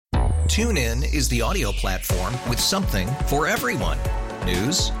TuneIn is the audio platform with something for everyone.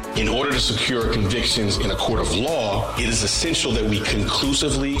 News. In order to secure convictions in a court of law, it is essential that we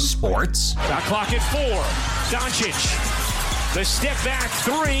conclusively. Sports. Got clock at 4. Doncic. The step back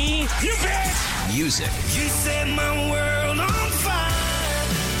 3. You bet. Music. You set my world on fire.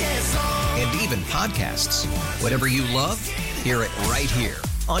 Yes, and even podcasts. Whatever you love, hear it right here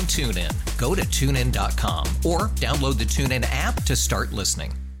on TuneIn. Go to TuneIn.com or download the TuneIn app to start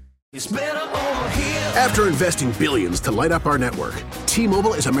listening. It's better over here. After investing billions to light up our network,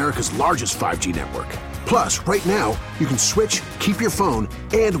 T-Mobile is America's largest 5G network. Plus, right now, you can switch, keep your phone,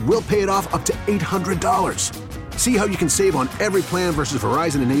 and we'll pay it off up to $800. See how you can save on every plan versus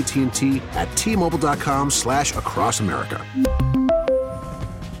Verizon and AT&T at T-Mobile.com/across America.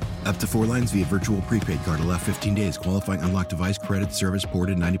 Up to 4 lines via virtual prepaid card. Allow 15 days. Qualifying unlocked device credit service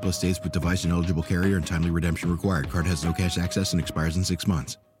ported 90+ states with device and eligible carrier and timely redemption required. Card has no cash access and expires in 6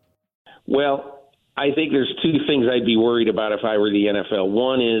 months. Well, I think there's 2 things I'd be worried about if I were the NFL.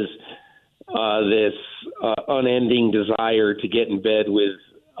 One is this unending desire to get in bed with,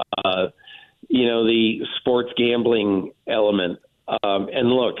 the sports gambling element. And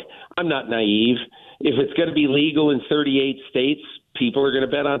look, I'm not naive. If it's going to be legal in 38 states, people are going to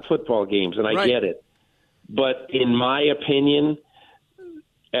bet on football games, and I get it. But in my opinion,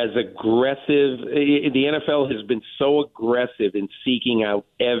 as aggressive, the NFL has been so aggressive in seeking out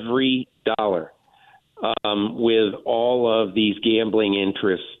every dollar with all of these gambling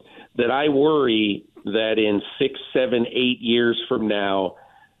interests that I worry that in 6, 7, 8 years from now,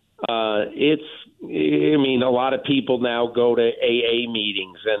 a lot of people now go to AA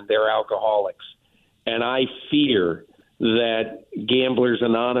meetings and they're alcoholics. And I fear that Gamblers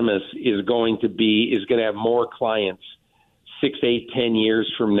Anonymous is going to have more clients 6, 8, 10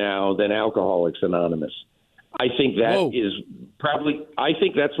 years from now than Alcoholics Anonymous. I think that is probably. I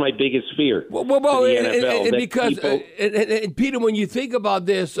think that's my biggest fear. Well, and because Peter, when you think about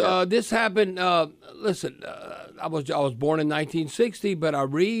this, this happened. Listen, I was born in 1960, but I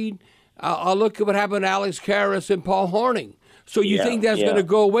look at what happened to Alex Karras and Paul Hornung. So you think that's going to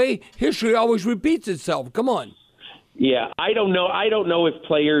go away? History always repeats itself. Come on. Yeah, I don't know. I don't know if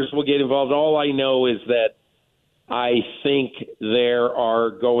players will get involved. All I know is that I think there are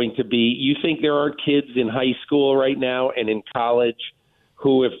going to be – you think there are kids in high school right now and in college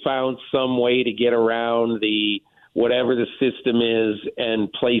who have found some way to get around whatever the system is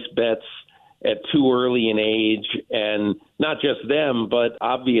and place bets at too early an age, and not just them, but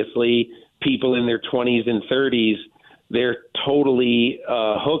obviously people in their 20s and 30s, they're totally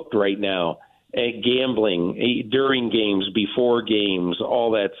hooked right now at gambling during games, before games,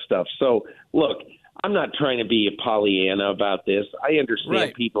 all that stuff. So, look – I'm not trying to be a Pollyanna about this. I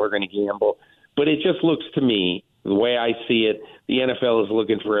understand people are going to gamble, but it just looks to me, the way I see it, the NFL is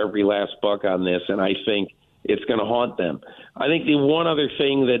looking for every last buck on this, and I think it's going to haunt them. I think the one other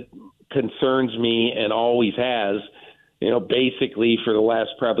thing that concerns me and always has, basically for the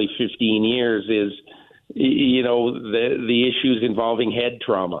last probably 15 years is, the issues involving head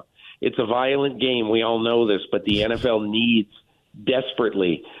trauma. It's a violent game. We all know this, but the NFL needs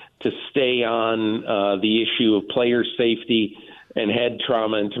desperately to stay on the issue of player safety and head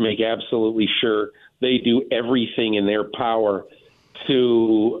trauma, and to make absolutely sure they do everything in their power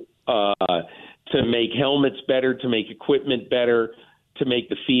to make helmets better, to make equipment better, to make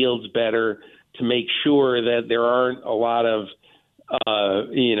the fields better, to make sure that there aren't a lot of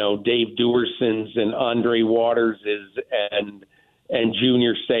Dave Duersons and Andre Waterses and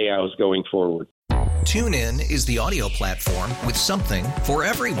Junior Seaus going forward. TuneIn is the audio platform with something for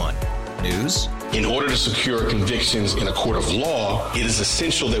everyone. News. In order to secure convictions in a court of law, it is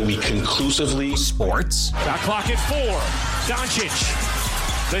essential that we conclusively. Sports. Got clock at 4. Doncic.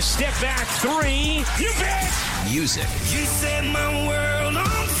 The step back 3. You bet. Music. You set my world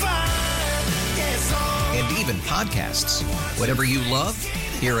on fire. Yes, and even podcasts. Whatever you love,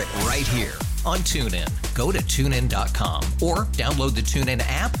 hear it right here on TuneIn. Go to TuneIn.com or download the TuneIn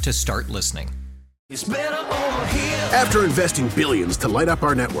app to start listening. It's better over here. After investing billions to light up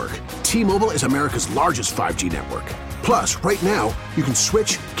our network, T-Mobile is America's largest 5G network. Plus, right now, you can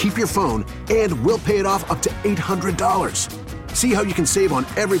switch, keep your phone, and we'll pay it off up to $800. See how you can save on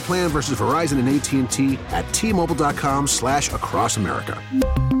every plan versus Verizon and AT&T at T-Mobile.com/across America.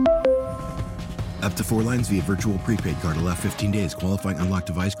 Up to 4 lines via virtual prepaid card. Allow 15 days. Qualifying unlocked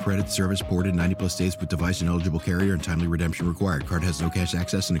device credit service ported 90+ states with device and eligible carrier and timely redemption required. Card has no cash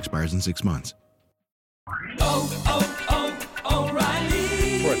access and expires in 6 months.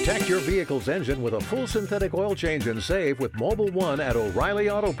 O'Reilly. Protect your vehicle's engine with a full synthetic oil change and save with Mobil 1 at O'Reilly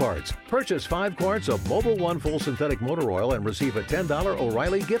Auto Parts. Purchase 5 quarts of Mobil 1 full synthetic motor oil and receive a $10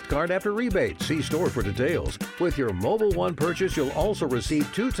 O'Reilly gift card after rebate. See store for details. With your Mobil 1 purchase, you'll also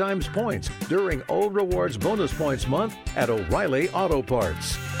receive 2 times points during O Rewards Bonus Points Month at O'Reilly Auto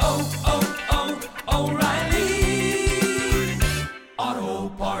Parts. O'Reilly Auto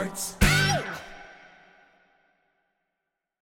Parts.